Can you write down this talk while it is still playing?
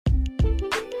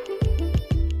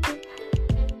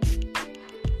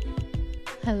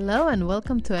Hello and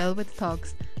welcome to Elwed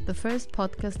Talks, the first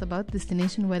podcast about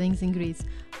destination weddings in Greece.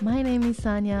 My name is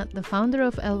Sanya, the founder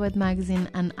of Elwed magazine,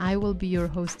 and I will be your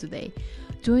host today.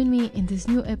 Join me in this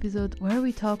new episode where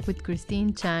we talk with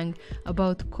Christine Chang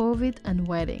about COVID and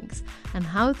weddings and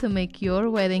how to make your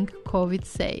wedding COVID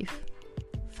safe.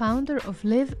 Founder of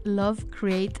Live, Love,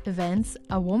 Create Events,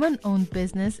 a woman-owned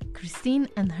business, Christine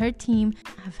and her team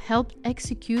have helped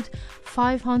execute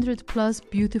 500 plus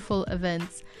beautiful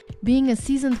events. Being a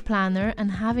seasoned planner and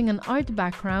having an art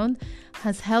background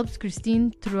has helped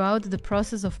Christine throughout the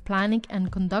process of planning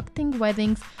and conducting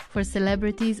weddings for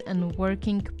celebrities and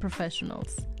working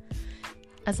professionals.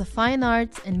 As a fine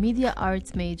arts and media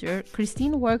arts major,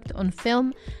 Christine worked on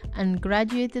film and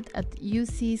graduated at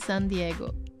UC San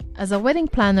Diego. As a wedding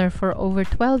planner for over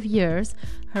 12 years,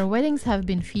 her weddings have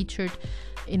been featured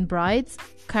in Brides,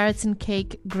 Carrots and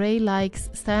Cake, Grey Likes,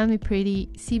 Style Me Pretty,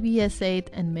 CBS 8,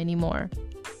 and many more.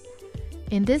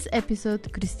 In this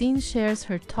episode, Christine shares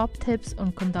her top tips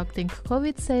on conducting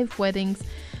COVID-safe weddings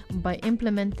by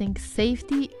implementing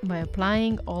safety by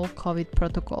applying all COVID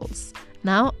protocols.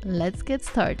 Now, let's get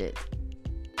started.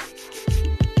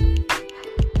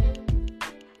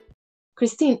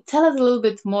 Christine, tell us a little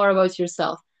bit more about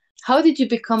yourself. How did you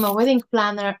become a wedding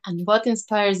planner and what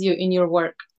inspires you in your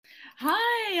work?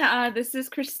 Hi, this is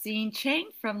Christine Chang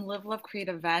from Live, Love, Create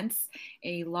Events,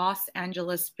 a Los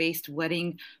Angeles-based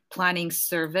wedding planning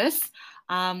service.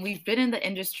 We've been in the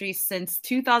industry since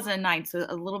 2009, so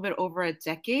a little bit over a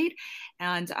decade,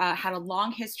 and had a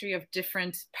long history of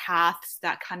different paths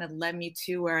that kind of led me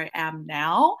to where I am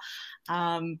now.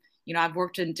 I've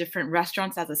worked in different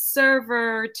restaurants as a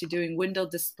server to doing window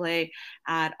display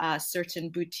at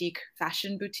certain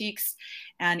fashion boutiques,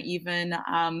 and even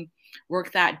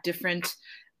worked at different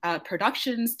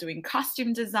productions doing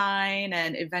costume design,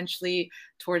 and eventually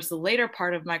towards the later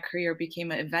part of my career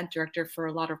became an event director for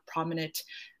a lot of prominent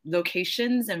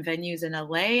locations and venues in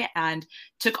LA, and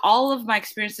took all of my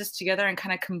experiences together and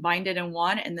kind of combined it in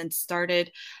one, and then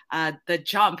started the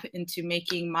jump into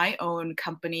making my own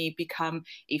company become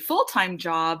a full-time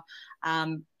job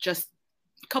just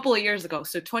a couple of years ago,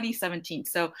 so 2017.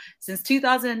 So since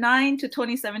 2009 to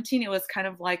 2017, it was kind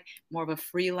of like more of a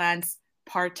freelance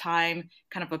part-time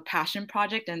kind of a passion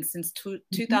project, and since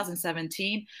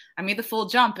 2017 I made the full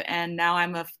jump, and now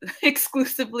I'm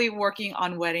exclusively working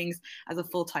on weddings as a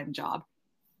full-time job.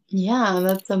 Yeah,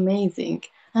 that's amazing.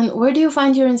 And where do you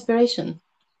find your inspiration?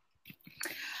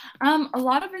 A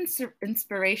lot of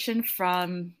inspiration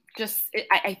from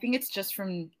I think it's just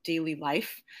from daily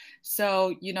life.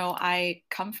 So, I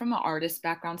come from an artist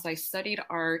background. So I studied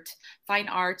fine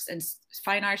arts,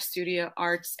 studio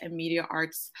arts, and media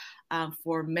arts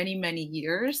for many, many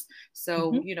years.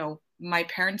 So, my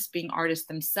parents being artists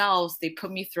themselves, they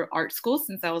put me through art school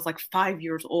since I was like 5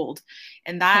 years old.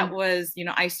 And that was,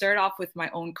 I started off with my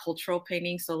own cultural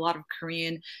painting. So a lot of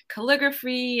Korean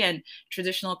calligraphy and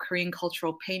traditional Korean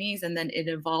cultural paintings. And then it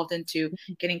evolved into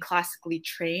getting classically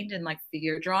trained in like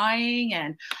figure drawing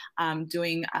and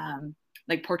doing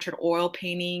like portrait oil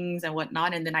paintings and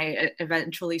whatnot. And then I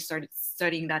eventually started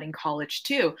studying that in college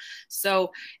too.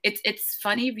 So it's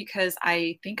funny because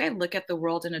I think I look at the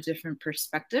world in a different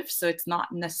perspective. So it's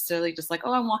not necessarily just like,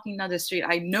 oh, I'm walking down the street.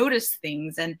 I notice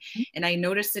things and I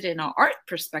notice it in an art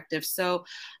perspective. So,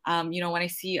 when I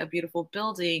see a beautiful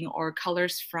building or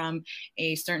colors from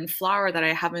a certain flower that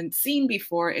I haven't seen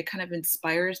before, it kind of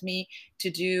inspires me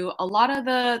to do a lot of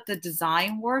the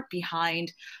design work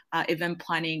behind event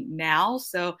planning now.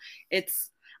 So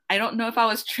I don't know if I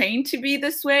was trained to be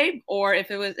this way or if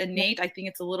it was innate. I think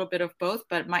it's a little bit of both,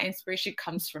 but my inspiration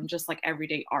comes from just like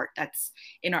everyday art that's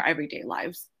in our everyday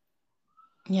lives.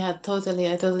 Yeah,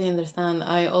 totally. I totally understand.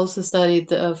 I also studied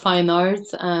fine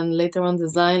arts and later on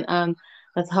design, and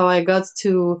that's how I got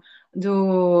to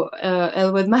do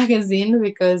Elwood magazine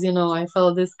because, I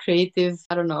felt this creative,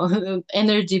 I don't know,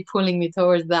 energy pulling me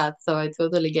towards that. So I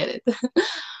totally get it.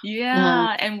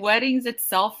 Yeah, and weddings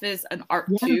itself is an art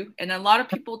Yeah, too, and a lot of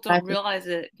people don't exactly. realize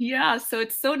it. Yeah, so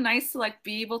it's so nice to like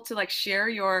be able to like share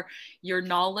your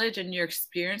knowledge and your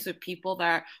experience with people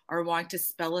that are wanting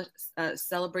to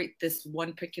celebrate this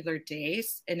one particular day,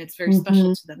 and it's very special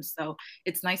Mhm. to them. So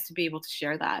it's nice to be able to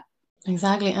share that.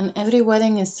 Exactly. And every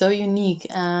wedding is so unique.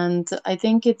 And I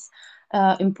think it's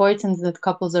important that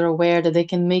couples are aware that they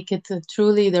can make it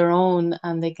truly their own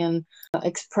and they can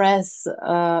express,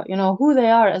 who they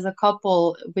are as a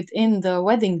couple within the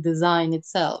wedding design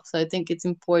itself. So I think it's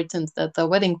important that the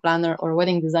wedding planner or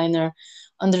wedding designer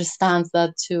understands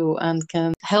that too and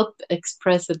can help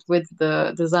express it with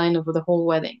the design of the whole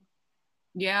wedding.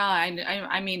 Yeah,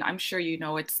 I mean, I'm sure you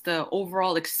know it's the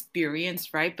overall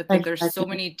experience, right? But there's so Exactly.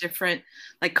 many different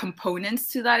like components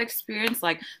to that experience.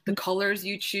 Like the colors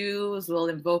you choose will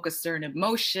invoke a certain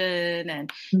emotion,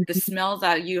 and the Mhm. smells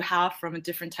that you have from a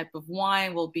different type of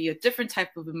wine will be a different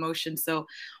type of emotion. So,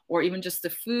 or even just the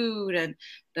food and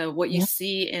the what you Yeah,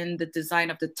 see in the design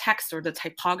of the text or the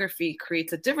typography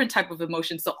creates a different type of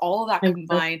emotion. So all of that exactly.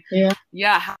 combined, Yeah,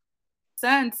 yeah,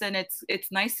 sense, and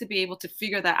it's nice to be able to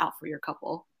figure that out for your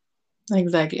couple.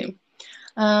 exactly.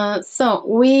 So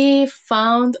we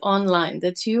found online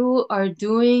that you are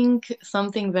doing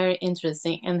something very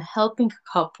interesting and helping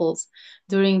couples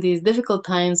during these difficult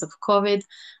times of COVID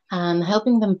and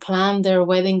helping them plan their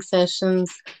wedding sessions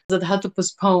that had to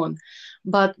postpone.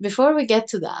 But before we get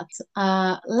to that,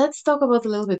 let's talk about a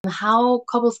little bit how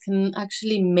couples can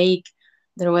actually make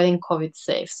their wedding COVID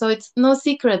safe. So it's no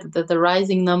secret that the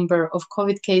rising number of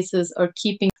COVID cases are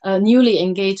keeping newly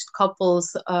engaged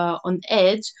couples on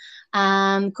edge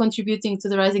and contributing to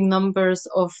the rising numbers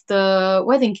of the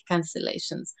wedding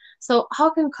cancellations. So, how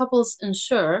can couples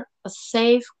ensure a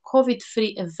safe, COVID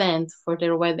free event for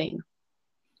their wedding?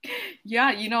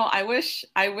 Yeah, I wish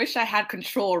I had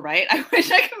control, right? I wish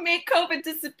I could make COVID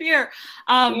disappear.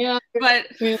 Yeah, But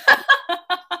yeah,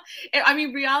 I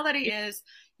mean, reality is,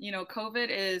 COVID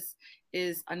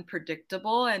is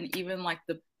unpredictable, and even like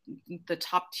the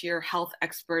top tier health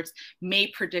experts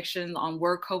made predictions on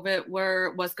where COVID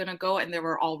was gonna go, and they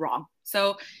were all wrong.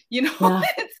 So, yeah,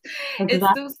 it's it's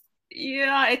exactly. those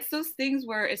yeah, it's those things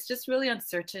where it's just really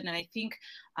uncertain, and I think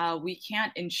we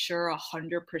can't ensure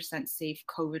 100% safe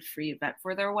COVID-free event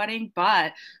for their wedding,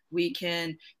 but we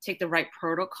can take the right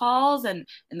protocols and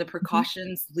the Mhm.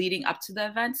 precautions leading up to the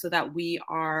event so that we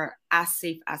are as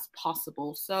safe as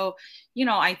possible. So,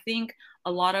 I think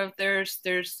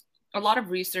there's a lot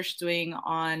of research doing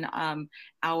on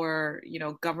our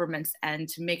government's end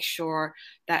to make sure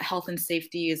that health and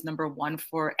safety is number one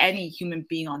for any human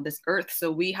being on this earth. So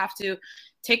we have to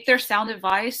take their sound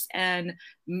advice and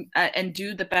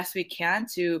do the best we can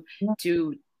Yeah,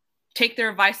 to take their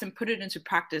advice and put it into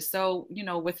practice. So,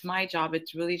 with my job,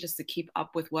 it's really just to keep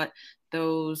up with what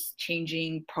those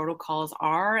changing protocols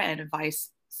are and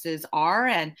advices are,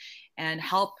 and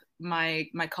help my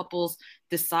couples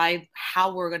decide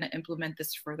how we're going to implement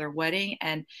this for their wedding,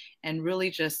 and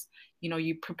really just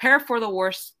you prepare for the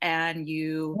worst and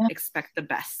you yeah. expect the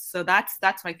best. So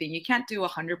that's my thing. You can't do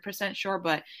 100% sure,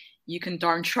 but you can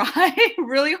darn try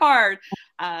really hard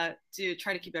to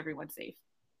try to keep everyone safe.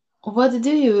 What do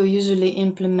you usually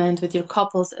implement with your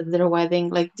couples at their wedding?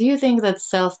 Like, do you think that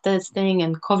self-testing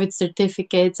and COVID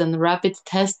certificates and rapid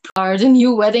test are the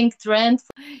new wedding trend?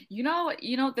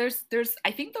 There's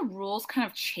I think the rules kind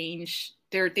of change.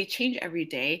 They change every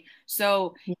day.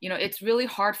 So, it's really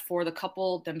hard for the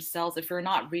couple themselves if you're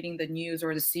not reading the news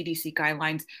or the CDC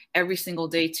guidelines every single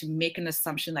day to make an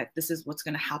assumption that this is what's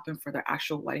going to happen for their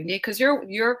actual wedding day because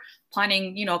you're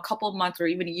planning, a couple of months or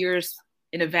even years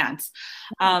in advance.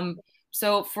 Um,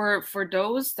 so for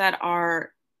those that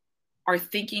are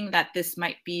thinking that this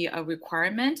might be a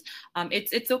requirement,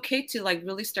 it's okay to like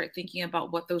really start thinking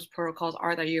about what those protocols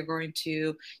are that you're going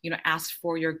to ask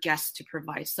for your guests to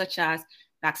provide, such as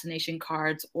vaccination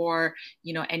cards or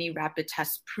any rapid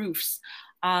test proofs.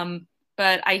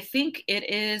 But I think it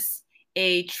is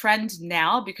a trend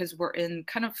now because we're in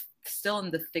kind of still in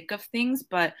the thick of things.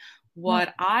 But Yeah,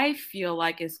 what I feel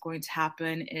like is going to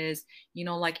happen is,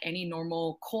 like any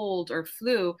normal cold or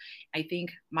flu, I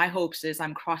think my hopes is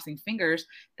I'm crossing fingers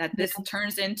that this yeah.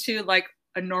 turns into like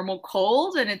a normal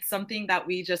cold and it's something that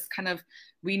we just kind of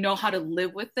we know how to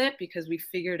live with it because we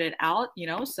figured it out.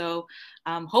 So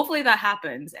hopefully that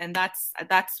happens, and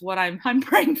that's what I'm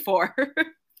praying for.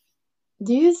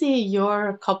 Do you see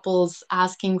your couples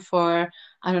asking for,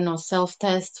 I don't know,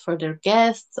 self-tests for their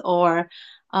guests, or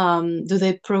do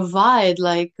they provide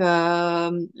like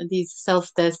these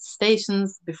self-test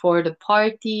stations before the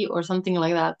party or something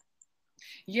like that?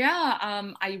 Yeah,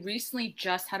 I recently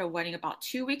just had a wedding about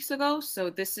 2 weeks ago. So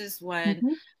this is when,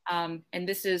 Hmm. and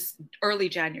this is early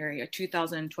January of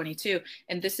 2022,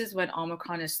 and this is when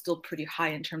Omicron is still pretty high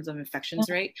in terms of infections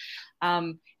rate.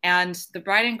 And the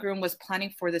bride and groom was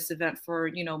planning for this event for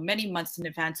many months in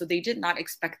advance, so they did not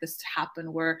expect this to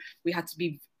happen, where we had to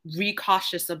be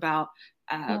re-cautious about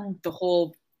Yeah. the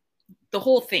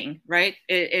whole thing, right?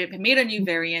 It made a new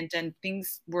variant, and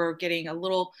things were getting a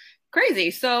little crazy.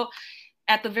 So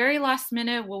at the very last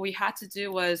minute, what we had to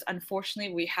do was,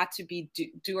 unfortunately, we had to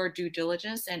do our due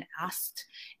diligence and asked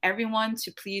everyone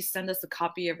to please send us a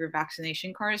copy of your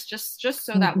vaccination cards, just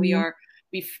so that Hmm.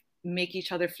 we make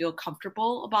each other feel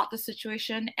comfortable about the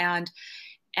situation. And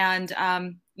And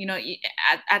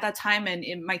at that time, and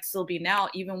it might still be now,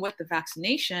 even with the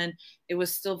vaccination, it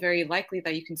was still very likely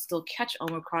that you can still catch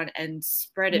Omicron and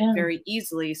spread it Yeah. very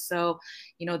easily. So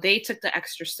they took the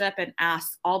extra step and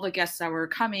asked all the guests that were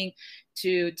coming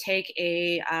to take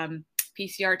a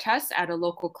PCR test at a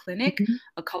local clinic Mhm.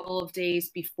 a couple of days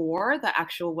before the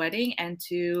actual wedding, and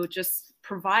to just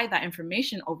provide that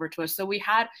information over to us. So we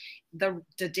had the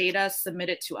data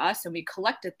submitted to us, and we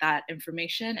collected that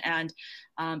information. And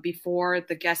before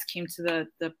the guests came to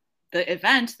the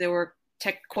event, they were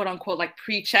quote unquote like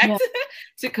pre-checked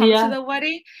to come to Yeah. the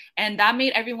wedding, and that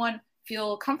made everyone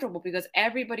feel comfortable, because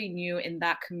everybody knew in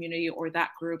that community or that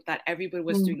group that everybody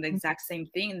was doing the Mhm. exact same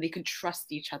thing, and they could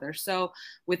trust each other. So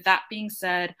with that being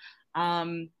said,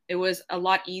 it was a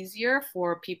lot easier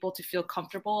for people to feel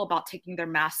comfortable about taking their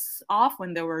masks off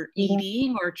when they were Yeah.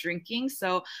 eating or drinking.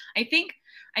 So I think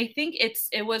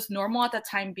it was normal at the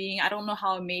time being. I don't know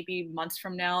how it may be months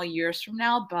from now, years from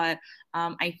now, but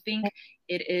I think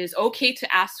it is okay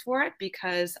to ask for it,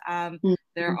 because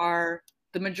there Mhm. are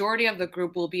the majority of the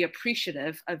group will be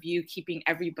appreciative of you keeping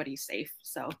everybody safe.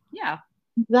 So yeah.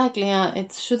 Exactly, yeah.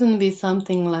 It shouldn't be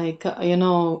something like, that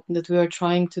we are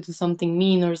trying to do something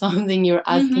mean or something you're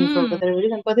asking for Mm-hmm. whatever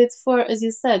reason. But it's for, as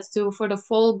you said, for the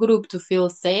full group to feel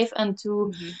safe and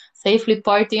to Mm-hmm. safely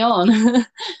party on.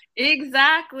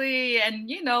 Exactly. And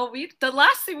the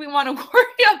last thing we want to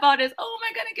worry about is, oh, am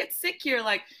I gonna get sick here?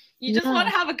 Like, you just want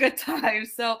Yeah. to have a good time.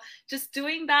 So just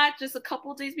doing that just a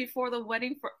couple days before the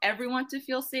wedding for everyone to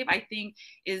feel safe, I think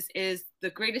is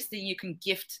the greatest thing you can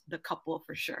gift the couple,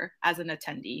 for sure, as an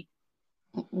attendee.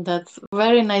 That's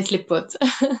very nicely put.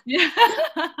 Yeah.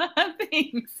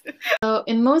 Thanks. So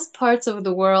in most parts of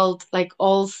the world, like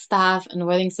all staff and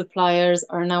wedding suppliers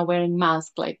are now wearing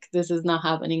masks. Like this is now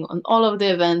happening on all of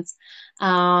the events.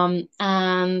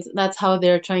 And that's how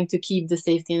they're trying to keep the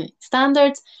safety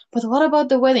standards. But what about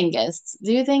the wedding guests?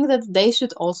 Do you think that they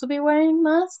should also be wearing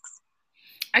masks?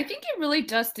 I think it really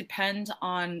does depend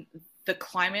on the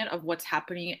climate of what's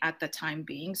happening at the time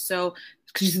being. So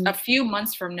Mm-hmm. a few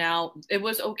months from now, it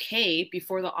was okay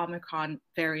before the Omicron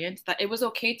variant that it was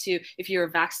okay to, if you're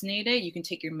vaccinated, you can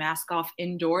take your mask off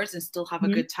indoors and still have a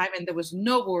good time. And there was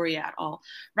no worry at all.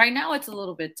 Right now, it's a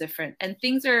little bit different, and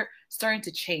things are starting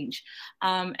to change.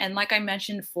 And like I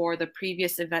mentioned for the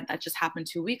previous event that just happened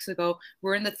 2 weeks ago,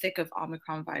 we're in the thick of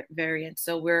Omicron variant.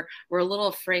 So we're a little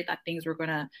afraid that things were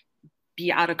going to be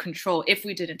out of control if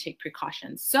we didn't take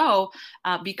precautions. So,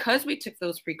 because we took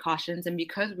those precautions, and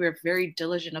because we were very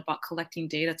diligent about collecting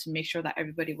data to make sure that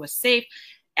everybody was safe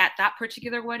at that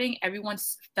particular wedding, everyone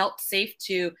felt safe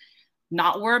to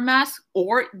not wear a mask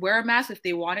or wear a mask if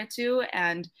they wanted to,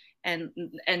 and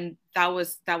that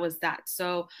was that.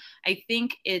 So I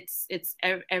think it's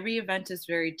every event is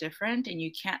very different, and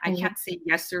I Mm-hmm. can't say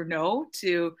yes or no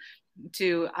to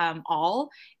all.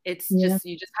 It's Yeah. just,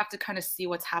 you just have to kind of see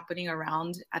what's happening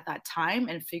around at that time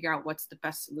and figure out what's the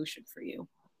best solution for you.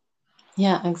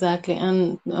 Yeah, exactly.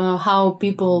 And how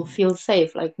people feel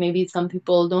safe. Like maybe some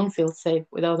people don't feel safe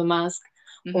without a mask,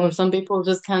 or Mm-hmm. some people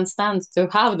just can't stand to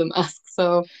have the mask.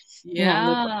 So, yeah,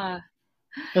 that's Yeah.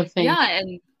 the thing. Yeah,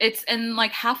 and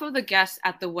like half of the guests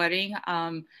at the wedding,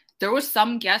 there was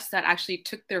some guests that actually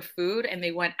took their food and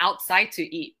they went outside to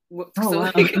eat. Oh, So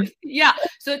wow. yeah,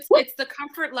 so it's the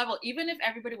comfort level. Even if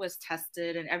everybody was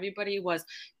tested and everybody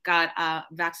got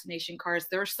vaccination cards,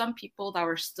 there were some people that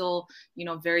were still,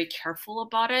 very careful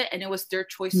about it, and it was their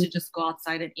choice to just go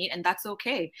outside and eat, and that's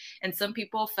okay. And some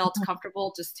people felt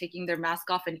comfortable just taking their mask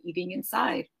off and eating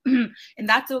inside, and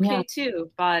that's Yeah. okay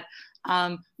too. But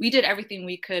we did everything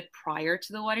we could prior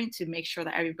to the wedding to make sure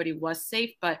that everybody was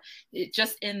safe, but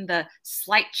just in the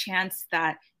slight chance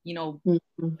that Mhm.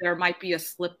 there might be a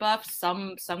slip up,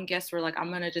 some guests were like,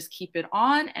 I'm gonna just keep it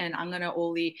on, and I'm gonna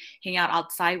only hang out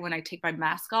outside when I take my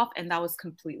mask off, and that was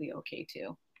completely okay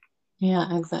too.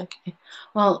 Yeah, exactly.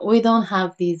 Well, we don't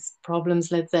have these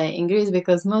problems, let's say, in Greece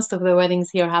because most of the weddings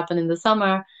here happen in the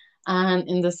summer. And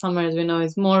in the summer, as we know,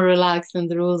 it's more relaxed and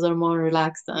the rules are more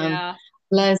relaxed and Yeah.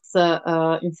 less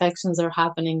infections are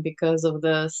happening because of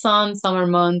the summer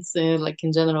months, like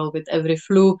in general with every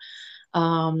flu.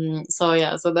 So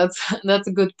yeah, so that's that's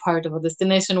a good part of a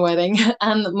destination wedding.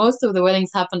 And most of the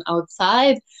weddings happen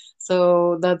outside,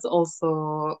 so that's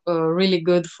also really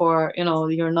good for,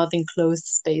 you're not in closed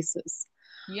spaces.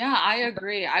 Yeah, I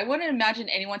agree. I wouldn't imagine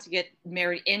anyone to get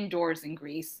married indoors in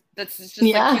Greece. That's just like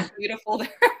too Yeah. beautiful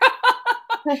there.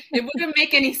 It wouldn't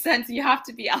make any sense. You have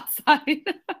to be outside.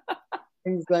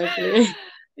 Exactly.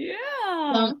 Yeah.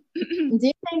 Um, Do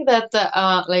you think that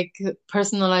like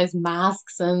personalized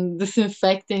masks and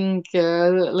disinfecting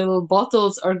little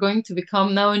bottles are going to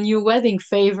become now a new wedding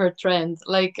favor trend?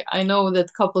 Like I know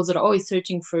that couples are always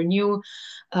searching for new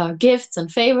gifts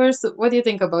and favors. What do you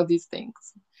think about these things?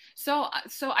 So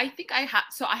I think I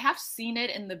have seen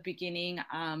it in the beginning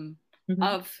Hmm.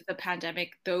 of the pandemic.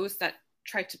 Those that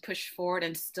try to push forward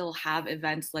and still have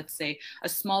events, let's say a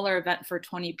smaller event for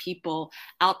 20 people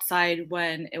outside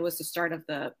when it was the start of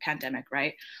the pandemic,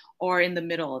 right? Or in the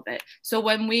middle of it. So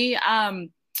when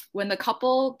the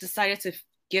couple decided to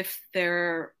gift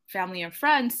their family and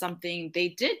friends something, they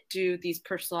did do these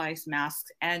personalized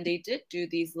masks and they did do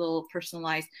these little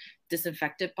personalized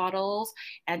disinfectant bottles.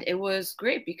 And it was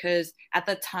great because at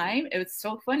the time it was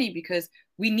so funny because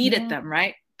we needed Yeah, them,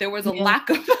 right? There was a yeah, lack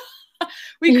of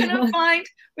we couldn't yeah.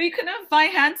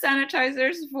 find hand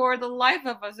sanitizers for the life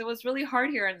of us. It was really hard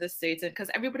here in the States because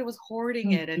everybody was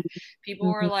hoarding it and people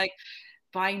were Mhm. like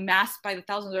buying masks by the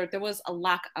thousands, or there was a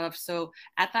lack of. So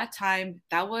at that time,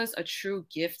 that was a true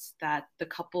gift that the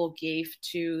couple gave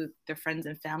to their friends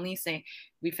and family, saying,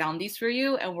 "We found these for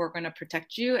you, and we're going to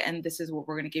protect you, and this is what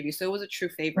we're going to give you." So it was a true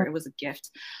favor. It was a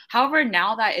gift. However,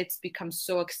 now that it's become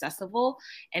so accessible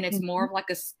and it's more Mhm. of like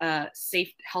a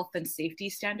safe health and safety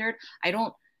standard, I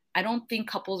don't think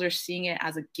couples are seeing it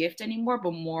as a gift anymore,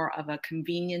 but more of a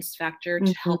convenience factor to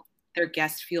Mhm. help their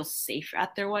guests feel safe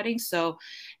at their wedding. So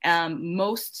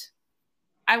most,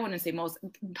 I wouldn't say most,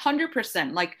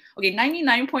 100%, like, okay,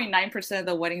 99.9% of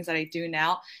the weddings that I do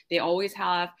now, they always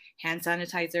have hand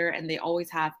sanitizer and they always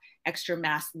have extra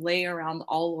masks lay around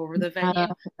all over the venue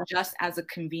just as a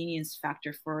convenience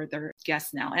factor for their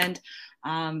guests now. And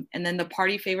then the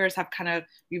party favors have kind of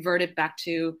reverted back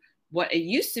to what it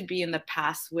used to be in the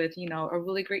past with, you know, a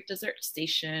really great dessert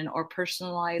station or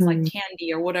personalized like Mhm.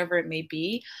 candy or whatever it may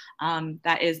be.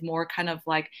 That is more kind of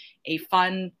like a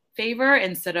fun favor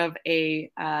instead of a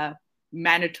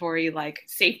mandatory like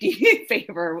safety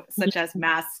favor such as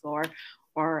masks or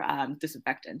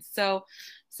disinfectants. So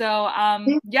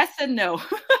yes and no.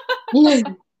 Yeah.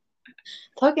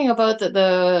 Talking about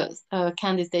the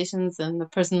candy stations and the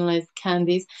personalized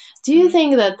candies, do you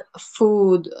think that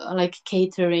food, like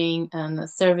catering and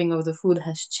serving of the food,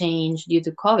 has changed due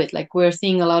to COVID? Like we're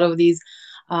seeing a lot of these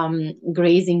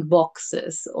grazing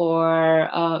boxes or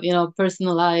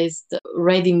personalized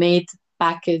ready-made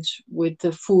package with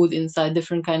the food inside,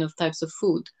 different kind of types of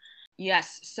food.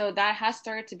 Yes, so that has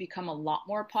started to become a lot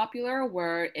more popular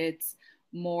where it's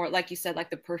more, like you said, like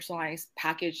the personalized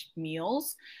packaged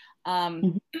meals.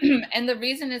 Um, Mhm. and the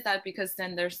reason is that because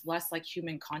then there's less like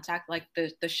human contact. Like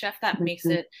the chef that makes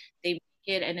Mhm. it, they make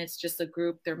it and it's just a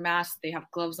group, they're masked, they have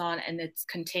gloves on, and it's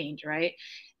contained, right?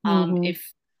 Mhm.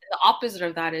 If the opposite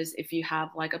of that is if you have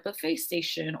like a buffet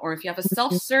station or if you have a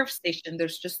self-serve station,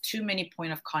 there's just too many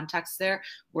point of contacts there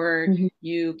where Mhm.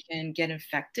 you can get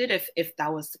infected if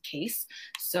that was the case.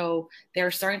 So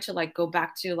they're starting to like go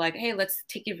back to like, hey, let's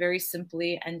take it very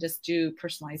simply and just do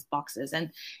personalized boxes.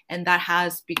 And that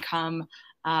has become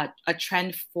a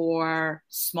trend for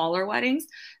smaller weddings.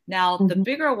 Now, the Mhm.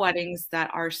 bigger weddings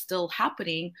that are still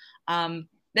happening,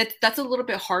 that's a little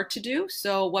bit hard to do.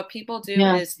 So what people do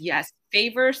Yeah. is, yes,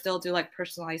 favors, they'll do like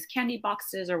personalized candy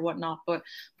boxes or whatnot, but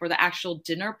for the actual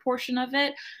dinner portion of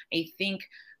it, I think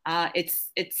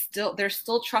it's still, they're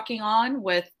still trucking on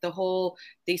with the whole,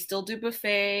 they still do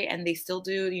buffet and they still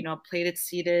do, you know, plated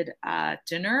seated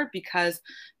dinner, because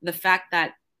the fact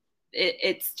that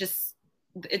it's just,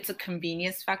 it's a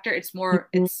convenience factor. Mhm.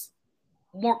 It's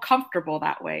more comfortable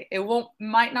that way. It won't,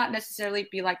 might not necessarily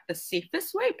be like the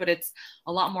safest way, but it's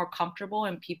a lot more comfortable,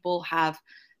 and people have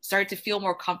started to feel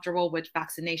more comfortable with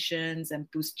vaccinations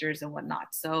and boosters and whatnot.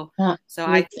 Yeah, So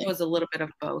I think it absolutely. was a little bit of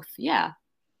both. Yeah.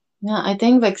 Yeah, I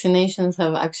think vaccinations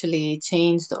have actually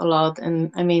changed a lot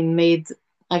and I mean made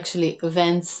actually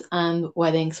events and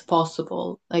weddings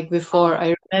possible. Like before, Oh,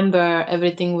 I remember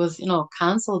everything was,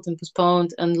 canceled and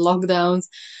postponed and lockdowns.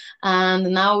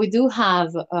 And now we do have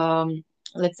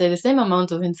let's say the same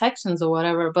amount of infections or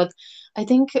whatever, but I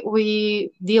think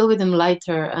we deal with them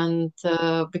lighter and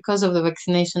because of the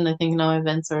vaccination, I think now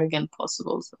events are again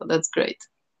possible. So that's great.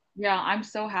 yeah, I'm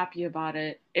so happy about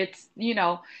it. It's, you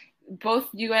know, both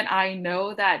you and I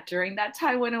know that during that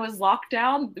time when it was locked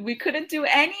down, we couldn't do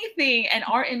anything. And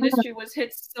our industry was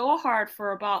hit so hard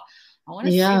for about, I want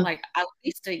to say Yeah, like at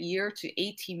least a year to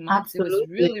 18 months. It was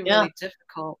absolutely. really, Yeah. really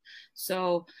difficult.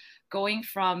 So going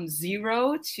from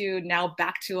zero to now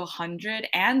back to 100,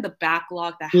 and the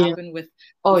backlog that Yeah. happened with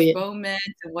Oh yeah.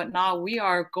 postponements and whatnot, we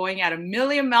are going at a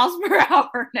million miles per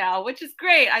hour now, which is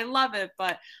great. I love it.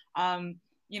 But,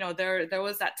 you know, there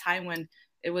was that time when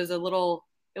it was a little,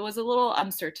 it was a little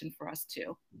uncertain for us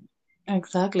too.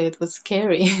 Exactly. It was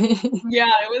scary.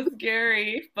 Yeah, it was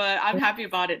scary, but I'm happy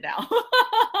about it now.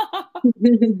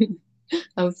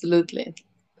 Absolutely.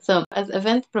 So, as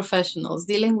event professionals,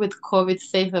 dealing with COVID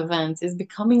safe events is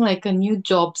becoming like a new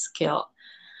job skill.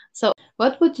 So,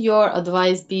 what would your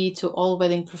advice be to all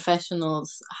wedding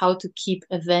professionals how to keep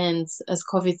events as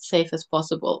COVID safe as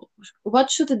possible? What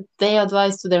should they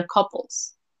advise to their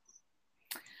couples?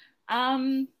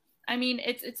 Um, I mean,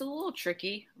 it's a little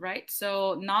tricky, right?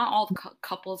 So not all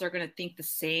couples are going to think the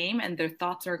same, and their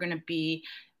thoughts are going to be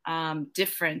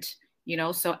different.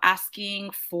 So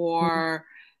asking for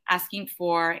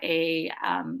a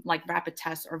like rapid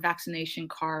test or vaccination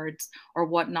cards or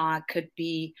whatnot could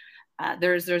be.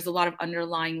 There's a lot of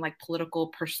underlying like political,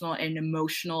 personal, and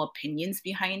emotional opinions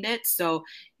behind it. So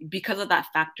because of that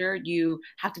factor, you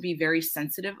have to be very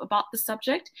sensitive about the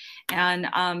subject. And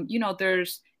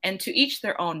there's and to each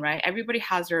their own, right? Everybody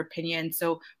has their opinion.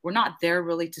 So we're not there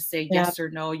really to say Yeah. yes or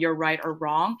no, you're right or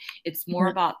wrong. It's more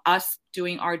Mhm. about us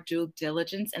doing our due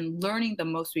diligence and learning the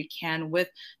most we can with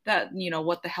that,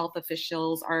 what the health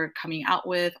officials are coming out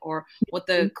with, or what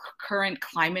the current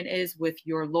climate is with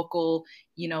your local,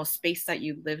 space that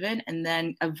you live in, and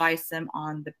then advise them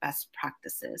on the best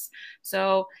practices.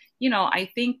 So, I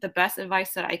think the best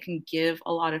advice that I can give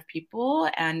a lot of people,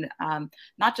 and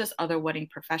not just other wedding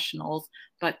professionals,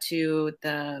 but to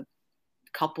the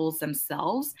couples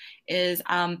themselves, is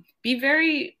be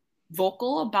very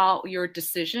vocal about your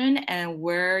decision and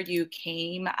where you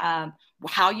came,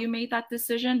 how you made that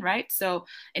decision, right? So,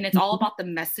 and it's all Mhm. about the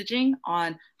messaging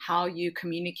on how you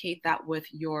communicate that with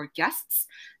your guests.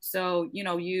 So,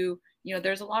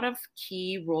 there's a lot of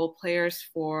key role players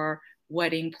for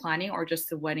wedding planning or just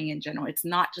the wedding in general. It's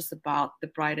not just about the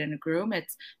bride and the groom,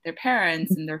 it's their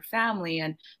parents and their family,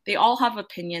 and they all have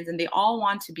opinions and they all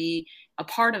want to be a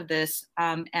part of this.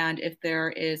 And if there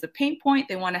is a pain point,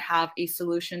 they want to have a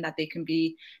solution that they can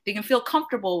feel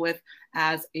comfortable with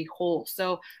as a whole.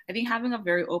 So I think having a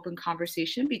very open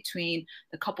conversation between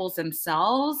the couples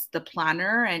themselves, the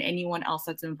planner, and anyone else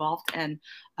that's involved, and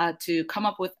to come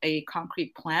up with a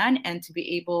concrete plan and to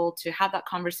be able to have that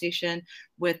conversation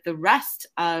with the rest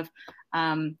of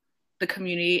the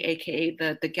community, aka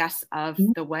the guests of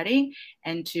the wedding,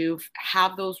 and to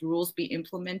have those rules be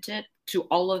implemented to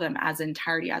all of them as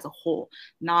entirety, as a whole,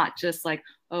 not just like,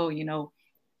 oh,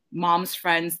 mom's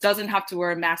friends doesn't have to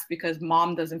wear a mask because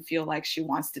mom doesn't feel like she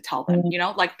wants to tell them,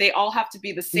 like they all have to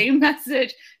be the same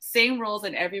message, same rules,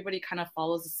 and everybody kind of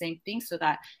follows the same thing so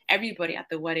that everybody at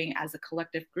the wedding as a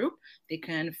collective group, they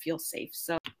can feel safe.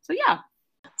 So yeah.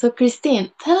 So,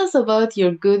 Christine, tell us about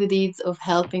your good deeds of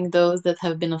helping those that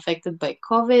have been affected by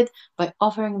COVID by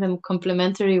offering them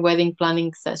complimentary wedding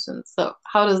planning sessions. So,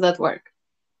 how does that work?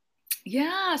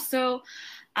 Yeah. So,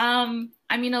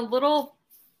 I mean, a little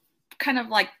kind of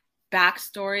like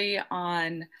backstory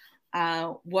on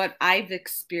what I've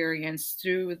experienced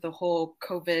through the whole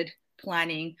COVID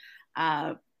planning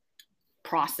uh,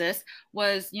 process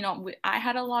was, I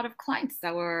had a lot of clients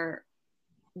that were,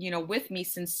 with me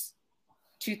since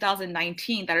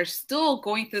 2019 that are still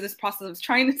going through this process of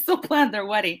trying to still plan their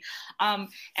wedding. And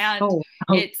Oh,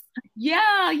 wow. it's,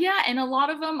 yeah. And a lot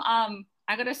of them,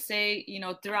 I gotta say,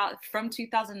 throughout from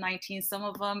 2019, some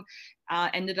of them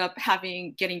ended up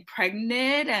getting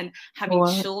pregnant and having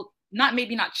Wow. children. Not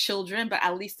maybe not children, but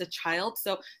at least a child.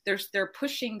 So they're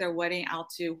pushing their wedding out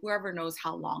to whoever knows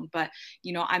how long. But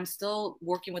I'm still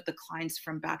working with the clients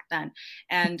from back then.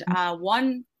 And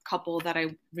one couple that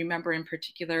I remember in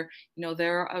particular,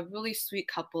 they're a really sweet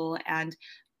couple, and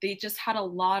they just had a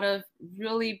lot of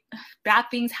really bad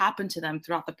things happen to them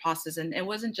throughout the process. And it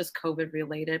wasn't just COVID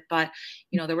related, but,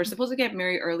 they were supposed to get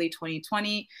married early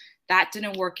 2020. That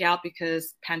didn't work out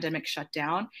because pandemic shut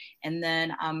down. And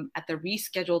then at the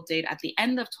rescheduled date at the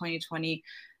end of 2020,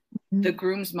 the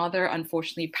groom's mother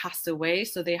unfortunately passed away.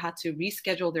 So they had to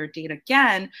reschedule their date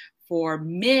again for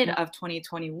mid of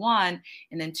 2021.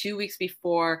 And then 2 weeks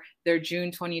before their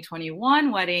June 2021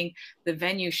 wedding, the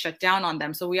venue shut down on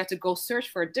them. So we had to go search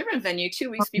for a different venue 2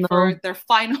 weeks No. before their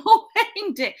final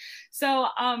wedding day. So,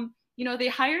 they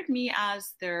hired me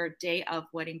as their day of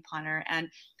wedding planner. And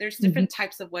there's Mhm. different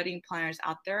types of wedding planners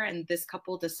out there. And this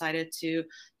couple decided to,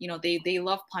 they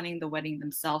love planning the wedding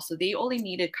themselves. So they only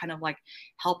needed kind of like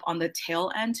help on the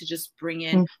tail end to just bring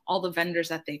in all the vendors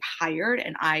that they've hired.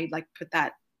 And I like put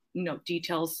that,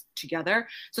 details together.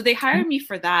 So they hired me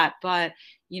for that. But,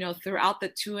 throughout the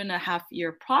 2.5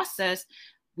 year process,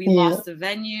 we Yeah. lost the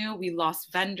venue, we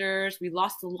lost vendors, we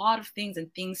lost a lot of things,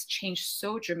 and things changed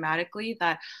so dramatically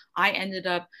that I ended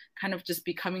up kind of just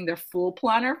becoming their full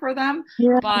planner for them.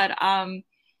 Yeah. But and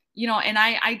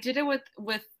I did it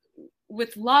with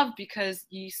with love, because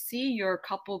you see your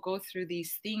couple go through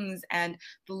these things, and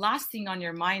the last thing on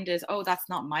your mind is, oh, that's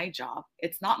not my job.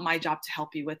 It's not my job to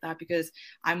help you with that because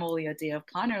I'm only a day of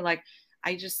planner. Like,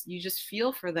 you just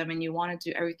feel for them, and you want to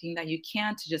do everything that you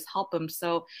can to just help them.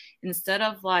 So instead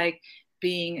of like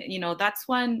being, that's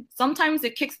when sometimes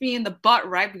it kicks me in the butt,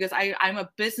 right? Because I'm a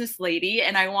business lady,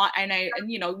 and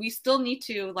we still need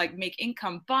to like make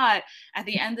income, but at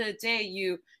the end of the day,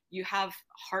 you have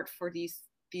heart for these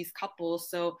couples.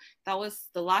 So that was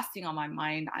the last thing on my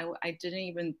mind. I didn't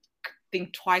even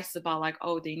think twice about like,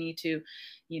 oh, they need to,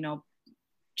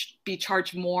 be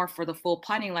charged more for the full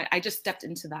planning. Like, I just stepped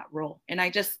into that role, and I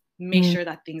just made sure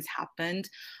that things happened.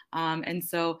 And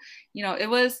so, it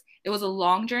was a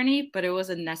long journey, but it was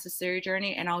a necessary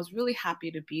journey. And I was really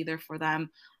happy to be there for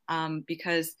them.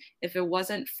 Because if it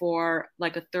wasn't for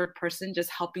like a third person just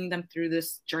helping them through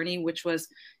this journey, which was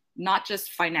not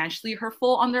just financially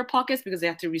hurtful on their pockets because they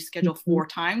had to reschedule 4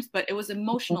 times, but it was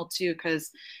emotional too,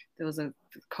 because there was a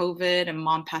COVID and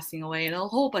mom passing away and a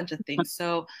whole bunch of things.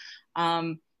 So,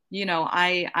 I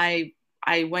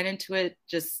went into it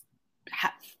just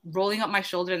rolling up my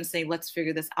shoulder and saying, let's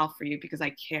figure this out for you because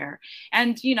I care.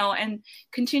 And, and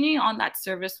continuing on that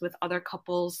service with other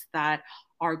couples that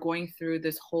are going through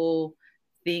this whole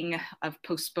thing of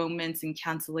postponements and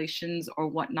cancellations or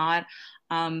whatnot.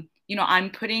 I'm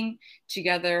putting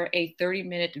together a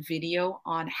 30-minute video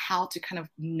on how to kind of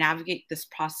navigate this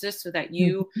process so that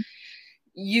you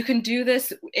can do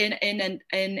this in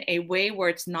a way where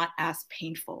it's not as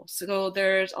painful. So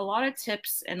there's a lot of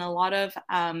tips and a lot of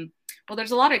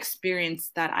there's a lot of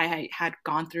experience that I had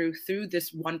gone through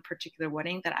this one particular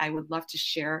wedding that I would love to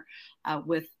share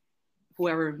with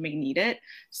whoever may need it.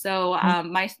 So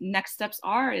my next steps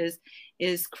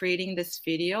is creating this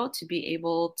video to be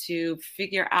able to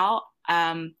figure out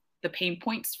the pain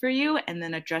points for you and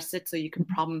then address it so you can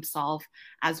problem solve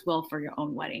as well for your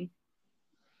own wedding.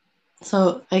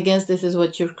 So I guess this is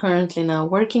what you're currently now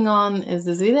working on, is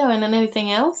this video, and then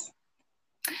anything else?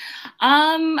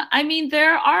 I mean,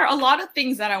 there are a lot of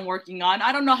things that I'm working on.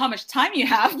 I don't know how much time you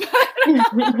have,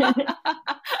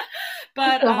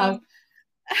 but I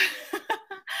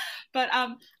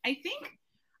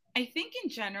think in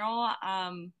general,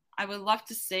 I would love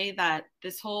to say that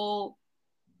this whole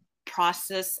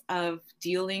process of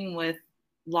dealing with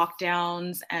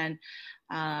lockdowns and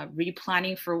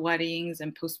replanning for weddings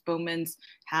and postponements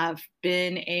have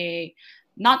been a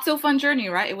not so fun journey,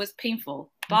 right? It was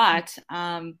painful, but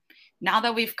now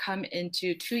that we've come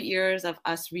into 2 years of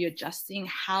us readjusting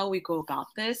how we go about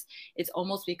this, it's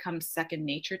almost become second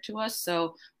nature to us.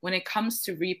 So when it comes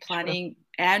to replanning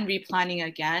and replanning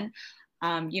again,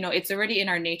 it's already in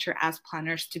our nature as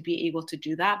planners to be able to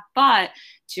do that. But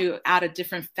to add a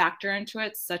different factor into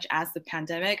it, such as the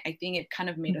pandemic, I think it kind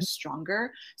of made us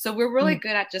stronger. So we're really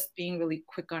good at just being really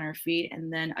quick on our feet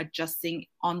and then adjusting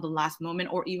on the last moment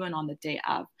or even on the day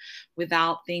of,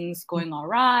 without things going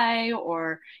awry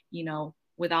or,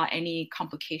 without any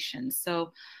complications.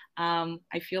 So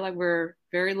I feel like we're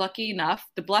very lucky enough,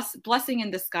 the blessing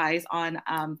in disguise on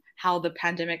how the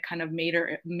pandemic kind of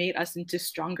made us into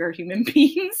stronger human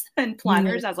beings and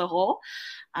planners as a whole.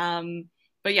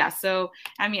 But yeah, so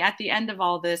I mean, at the end of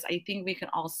all this, I think we can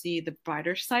all see the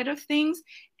brighter side of things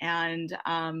and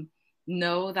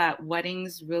know that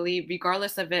weddings really,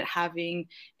 regardless of it having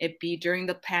it be during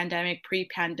the pandemic,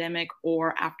 pre-pandemic,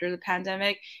 or after the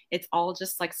pandemic, it's all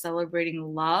just like celebrating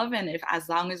love. And as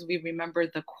long as we remember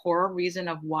the core reason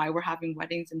of why we're having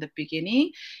weddings in the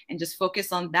beginning and just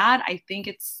focus on that, I think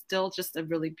it's still just a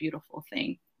really beautiful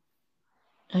thing.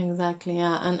 Exactly,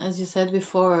 yeah. And as you said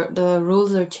before, the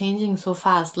rules are changing so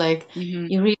fast. Like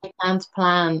you really can't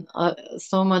plan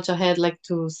so much ahead, like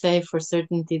to say for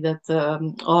certainty that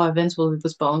events will be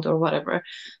postponed or whatever.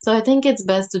 So I think it's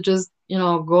best to just,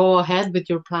 go ahead with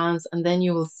your plans, and then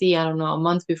you will see, I don't know, a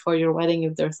month before your wedding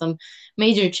if there's some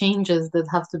major changes that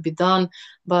have to be done.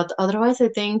 But otherwise, I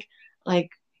think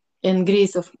like in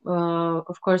Greece, of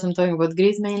course, I'm talking about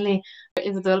Greece mainly.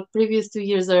 If the previous 2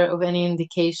 years are of any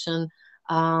indication,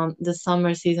 the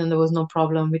summer season there was no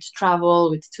problem with travel,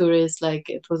 with tourists, like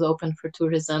it was open for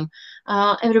tourism.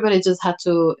 Everybody just had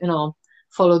to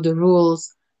follow the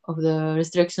rules of the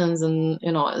restrictions and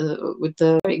with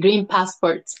the green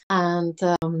passports and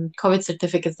COVID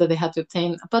certificates that they had to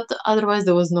obtain, but otherwise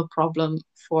there was no problem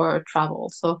for travel.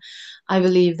 So I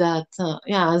believe that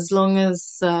as long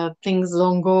as things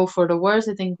don't go for the worse,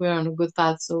 I think we're on a good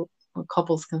path, so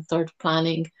couples can start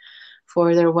planning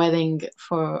for their wedding,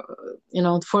 for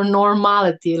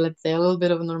normality, let's say a little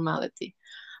bit of normality.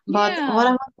 But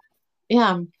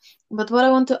But what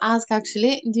I want to ask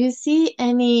actually, do you see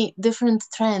any different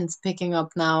trends picking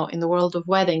up now in the world of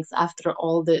weddings after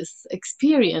all this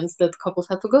experience that couples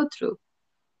had to go through?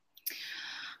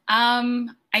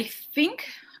 I think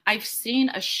I've seen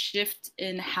a shift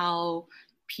in how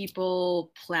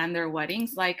people plan their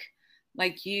weddings. Like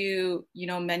you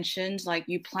know mentioned, like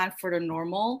you plan for the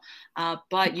normal,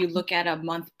 but you look at a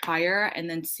month prior and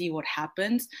then see what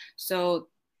happens. So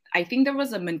I think there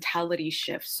was a mentality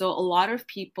shift. So a lot of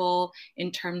people,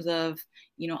 in terms of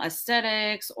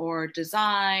aesthetics or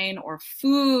design or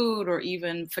food or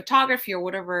even photography or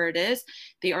whatever it is,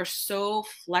 they are so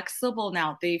flexible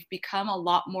now. They've become a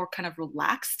lot more kind of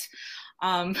relaxed.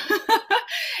 Um,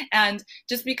 and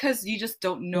just because you just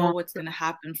don't know Yeah. what's going to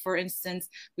happen. For instance,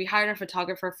 we hired a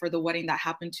photographer for the wedding that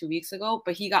happened 2 weeks ago,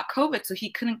 but he got COVID, so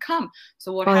he couldn't come.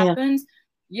 So what Oh, yeah. happens?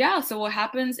 Yeah, so what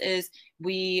happens is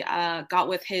we got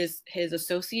with his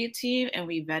associate team and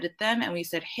we vetted them and we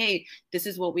said, hey, this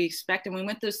is what we expect. And we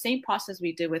went through the same process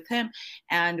we did with him,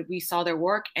 and we saw their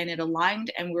work and it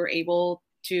aligned, and we were able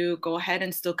to go ahead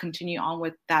and still continue on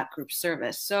with that group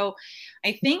service. So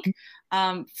I think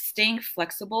staying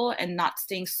flexible and not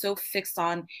staying so fixed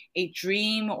on a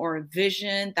dream or a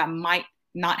vision that might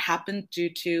not happen due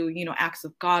to acts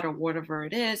of God or whatever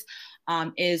it is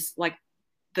like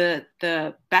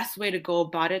the best way to go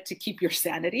about it to keep your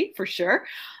sanity, for sure.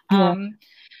 Yeah.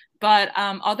 But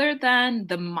other than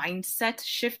the mindset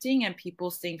shifting and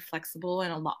people staying flexible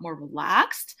and a lot more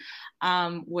relaxed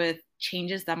with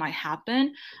changes that might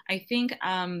happen, I think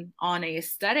on a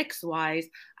aesthetics wise,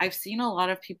 I've seen a lot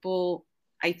of people.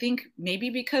 I think maybe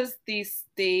because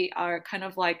they are kind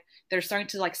of like they're starting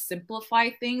to like simplify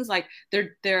things, like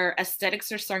their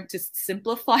aesthetics are starting to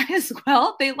simplify as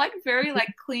well. They like very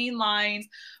like clean lines,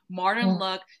 modern Yeah.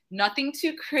 look, nothing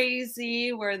too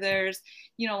crazy where there's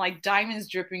like diamonds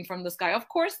dripping from the sky. Of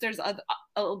course, there's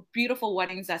beautiful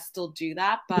weddings that still do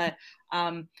that, but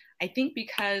I think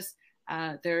because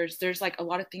there's like a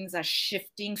lot of things that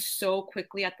shifting so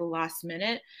quickly at the last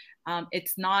minute.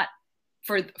 It's not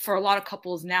for a lot of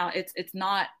couples now. It's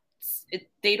not.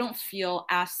 They don't feel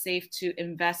as safe to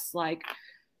invest like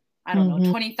I don't know,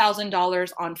 Mm-hmm.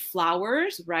 $20,000 on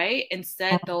flowers, right?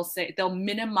 Instead, they'll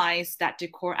minimize that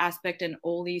decor aspect and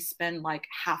only spend like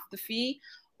half the fee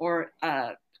or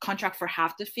contract for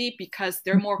half the fee because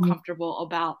they're more comfortable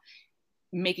about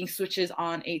making switches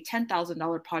on a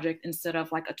 $10,000 project instead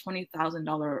of like a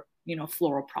 $20,000,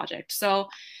 floral project. So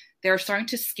they're starting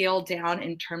to scale down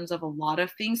in terms of a lot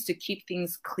of things to keep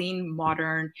things clean,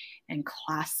 modern, and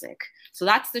classic. So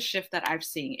that's the shift that I've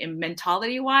seen in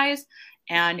mentality wise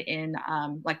and in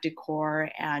like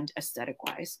decor and aesthetic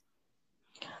wise.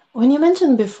 When you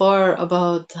mentioned before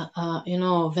about,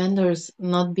 vendors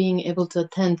not being able to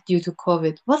attend due to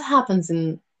COVID, what happens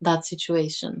in that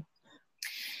situation?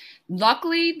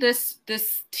 Luckily, this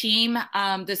team,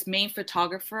 this main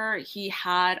photographer, he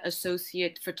had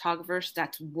associate photographers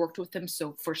that worked with him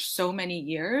for so many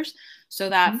years, so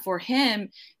that for him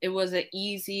it was an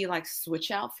easy like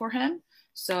switch out for him.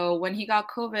 So when he got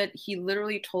COVID, he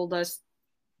literally told us,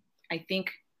 I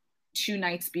think 2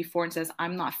 nights before, and says,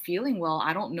 I'm not feeling well.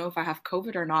 I don't know if I have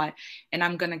COVID or not, and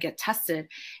I'm going to get tested.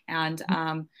 And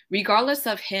regardless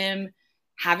of him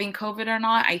having COVID or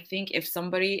not, I think if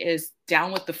somebody is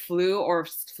down with the flu or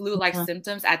flu like Yeah.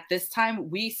 symptoms at this time,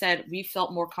 we said we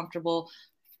felt more comfortable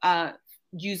uh,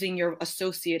 using your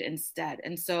associate instead.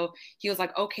 And so he was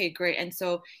like, okay, great. And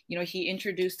so, he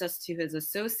introduced us to his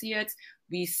associates.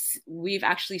 We've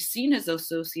actually seen his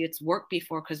associates work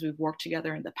before because we've worked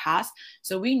together in the past.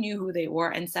 So we knew who they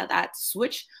were, and said that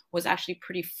switch was actually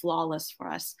pretty flawless for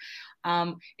us.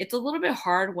 It's a little bit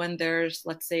hard when there's,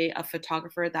 let's say, a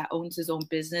photographer that owns his own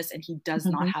business and he does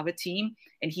not Mhm. have a team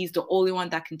and he's the only one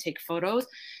that can take photos.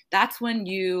 That's when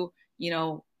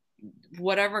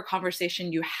whatever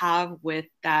conversation you have with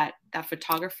that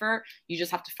photographer, you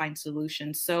just have to find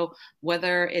solutions. So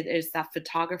whether it is that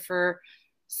photographer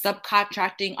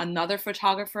subcontracting another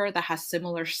photographer that has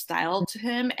similar style to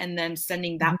him and then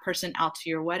sending that person out to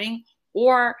your wedding,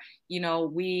 or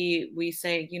we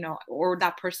say, or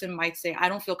that person might say, I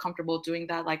don't feel comfortable doing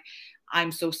that, like,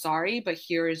 I'm so sorry, but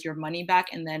here is your money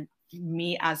back. And then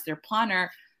me as their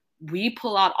planner, we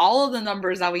pull out all of the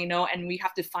numbers that we know and we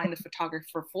have to find the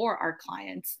photographer for our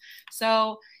clients.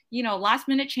 So last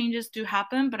minute changes do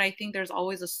happen, but I think there's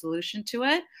always a solution to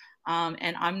it.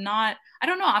 And I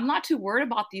don't know, I'm not too worried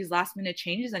about these last minute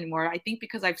changes anymore. I think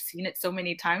because I've seen it so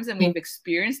many times and we've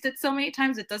experienced it so many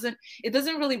times, it doesn't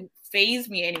really phase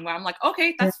me anymore. I'm like,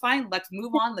 okay, that's fine. Let's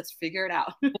move on. Let's figure it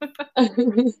out.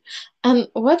 And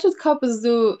what should couples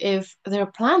do if their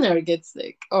planner gets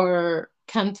sick or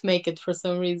can't make it for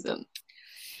some reason?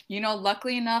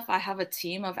 Luckily enough, I have a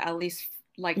team of at least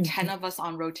like 10 of us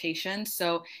on rotation.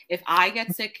 So if I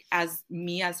get sick as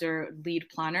their lead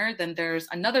planner, then there's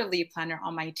another lead planner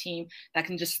on my team that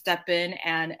can just step in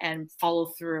and follow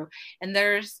through. And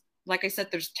there's, like I said,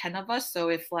 there's 10 of us. So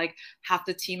if like half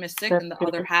the team is sick, then the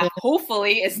other half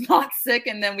hopefully is not sick,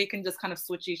 and then we can just kind of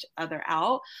switch each other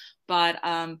out. But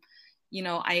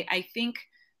I think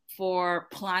for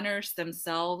planners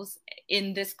themselves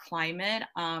in this climate,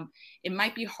 it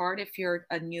might be hard if you're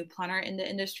a new planner in the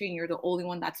industry and you're the only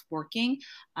one that's working.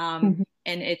 And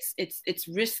it's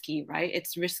risky, right?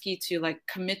 It's risky to like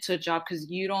commit to a job because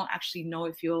you don't actually know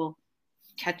if you'll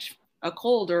catch a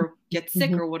cold or get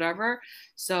sick or whatever.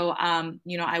 So,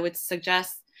 I would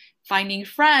suggest finding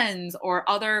friends or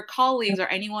other colleagues or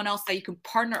anyone else that you can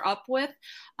partner up with,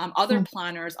 other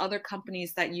planners, other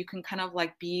companies that you can kind of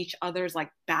like be each other's like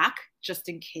back just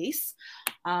in case.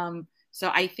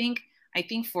 So I think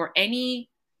for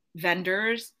any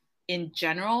vendors in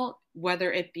general,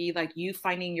 whether it be like you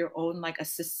finding your own like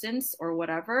assistants or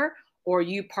whatever, or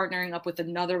you partnering up with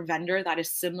another vendor that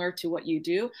is similar to what you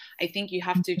do, I think you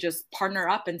have to just partner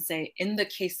up and say, in the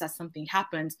case that something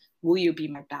happens, will you be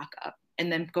my backup?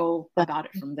 And then go about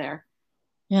it from there.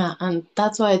 Yeah, and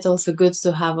that's why it's also good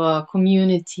to have a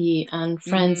community and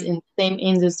friends in the same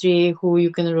industry who you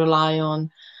can rely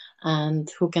on and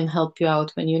who can help you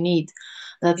out when you need.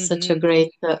 That's such a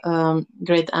great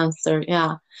answer.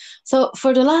 Yeah. So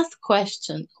for the last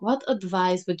question, what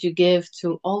advice would you give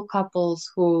to all couples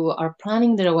who are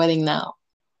planning their wedding now?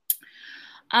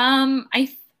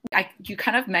 You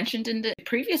kind of mentioned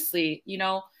previously,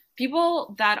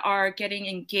 people that are getting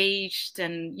engaged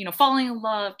and, falling in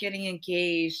love, getting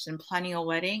engaged and planning a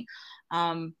wedding,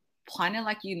 plan it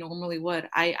like you normally would.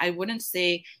 I wouldn't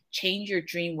say change your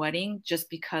dream wedding just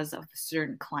because of the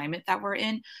certain climate that we're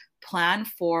in. Plan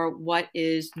for what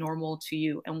is normal to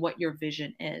you and what your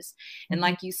vision is. And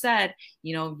like you said,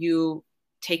 you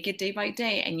take it day by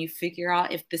day and you figure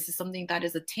out if this is something that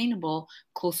is attainable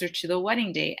closer to the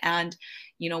wedding day. And,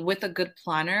 with a good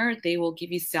planner, they will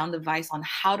give you sound advice on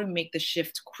how to make the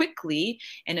shift quickly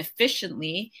and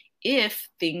efficiently if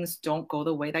things don't go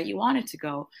the way that you want it to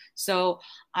go. So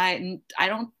I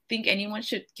don't think anyone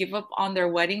should give up on their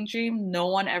wedding dream. No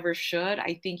one ever should.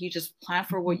 I think you just plan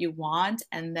for what you want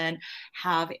and then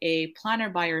have a planner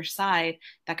by your side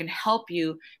that can help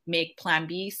you make plan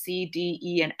B, C, D,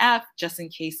 E, and F just in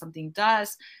case something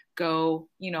does go,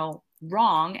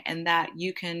 wrong, and that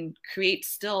you can create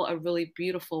still a really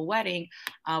beautiful wedding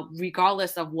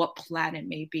regardless of what plan it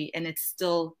may be, and it's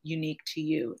still unique to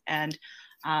you. And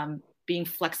being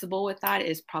flexible with that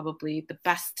is probably the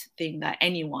best thing that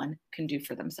anyone can do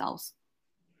for themselves.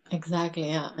 Exactly,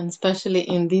 yeah. And especially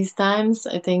in these times,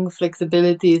 I think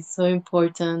flexibility is so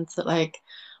important. Like,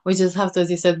 we just have to,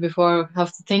 as you said before,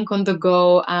 have to think on the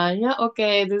go. And yeah,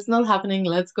 okay, this is not happening.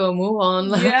 Let's go, move on.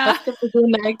 Yeah. What can we do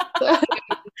next?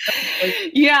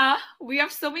 Yeah, we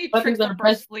have so many tricks up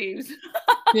our sleeves.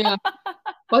 Yeah.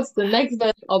 What's the next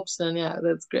best option? Yeah,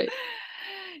 that's great.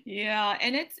 Yeah,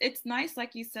 and it's nice,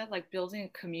 like you said, like building a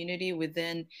community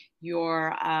within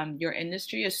your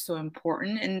industry is so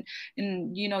important,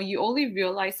 and you only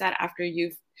realize that after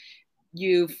you've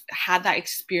had that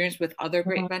experience with other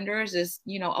great vendors. Is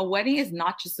a wedding is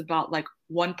not just about like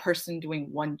one person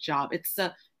doing one job. It's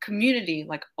a community,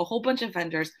 like a whole bunch of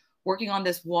vendors working on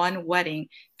this one wedding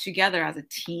together as a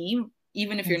team,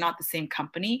 even if you're not the same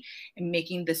company, and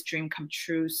making this dream come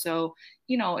true. So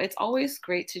it's always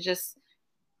great to just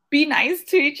be nice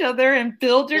to each other and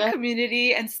build your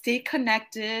community and stay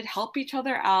connected, help each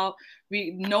other out.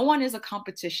 No one is a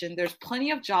competition. There's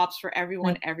plenty of jobs for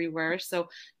everyone everywhere. So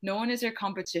no one is your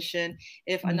competition.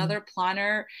 If another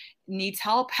planner needs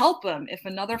help, help them. If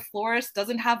another florist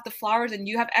doesn't have the flowers and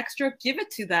you have extra, give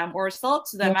it to them or sell it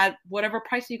to them at whatever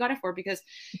price you got it for. Because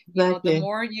the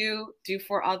more you do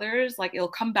for others, like it'll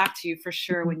come back to you for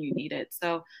sure when you need it.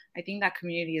 So I think that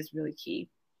community is really key.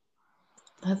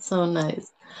 That's so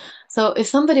nice. So if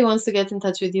somebody wants to get in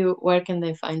touch with you, where can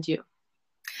they find you?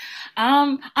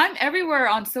 I'm everywhere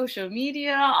on social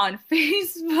media, on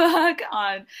Facebook,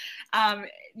 on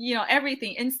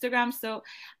everything, Instagram. So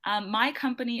my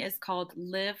company is called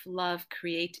Live Love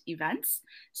Create Events.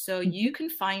 So you can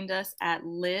find us at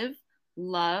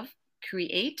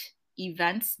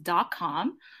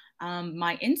livelovecreateevents.com.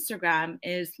 My Instagram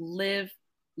is Live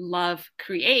Love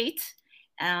Create.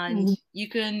 And you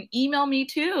can email me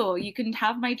too. You can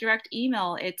have my direct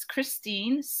email. It's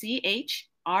Christine, CHRISTINE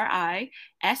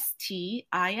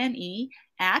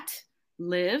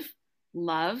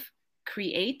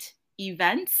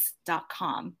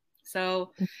 @livelovecreateevents.com.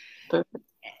 So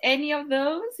any of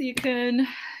those, you can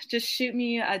just shoot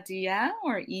me a DM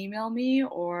or email me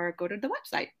or go to the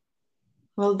website.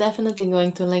 We're definitely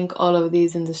going to link all of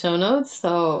these in the show notes,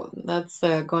 so that's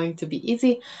going to be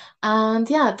easy. And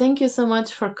yeah, thank you so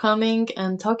much for coming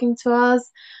and talking to us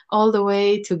all the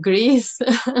way to Greece.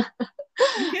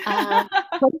 And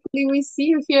hopefully we see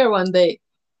you here one day.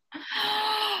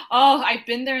 Oh, I've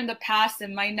been there in the past,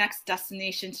 and my next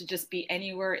destination to just be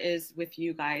anywhere is with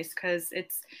you guys, because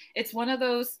it's one of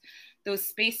those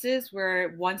spaces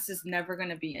where once is never going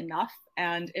to be enough.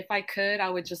 And if I could, I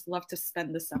would just love to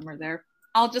spend the summer there.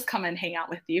 I'll just come and hang out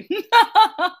with you.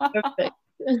 Perfect.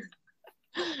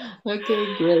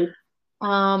 Okay, great.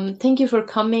 Thank you for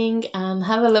coming and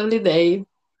have a lovely day.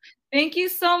 Thank you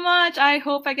so much. I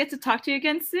hope I get to talk to you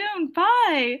again soon.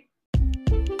 Bye.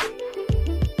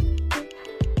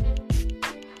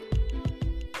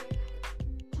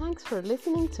 Thanks for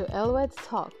listening to Elwed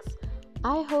Talks.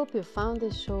 I hope you found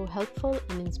this show helpful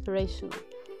and inspirational.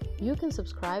 You can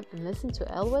subscribe and listen to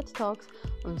Elwed Talks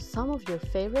on some of your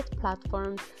favorite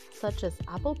platforms such as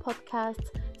Apple Podcasts,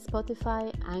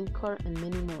 Spotify, Anchor, and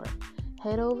many more.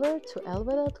 Head over to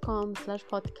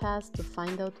elwed.com/podcast to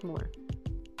find out more.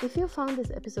 If you found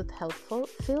this episode helpful,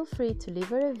 feel free to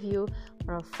leave a review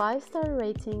or a 5-star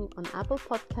rating on Apple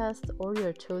Podcasts or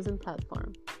your chosen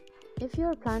platform. If you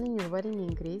are planning your wedding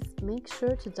in Greece, make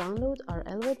sure to download our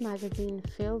Elwed magazine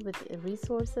filled with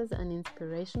resources and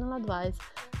inspirational advice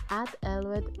at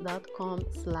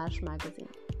elwed.com/magazine.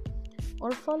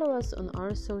 Or follow us on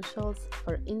our socials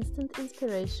for instant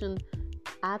inspiration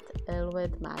at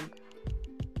elwedmag.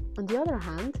 On the other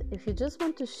hand, if you just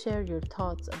want to share your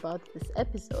thoughts about this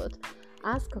episode,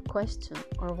 ask a question,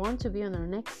 or want to be on our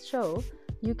next show,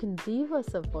 you can leave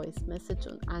us a voice message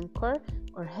on Anchor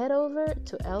or head over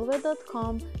to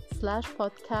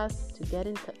elwed.com/podcast to get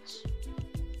in touch.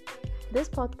 This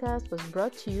podcast was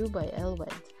brought to you by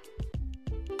Elwed.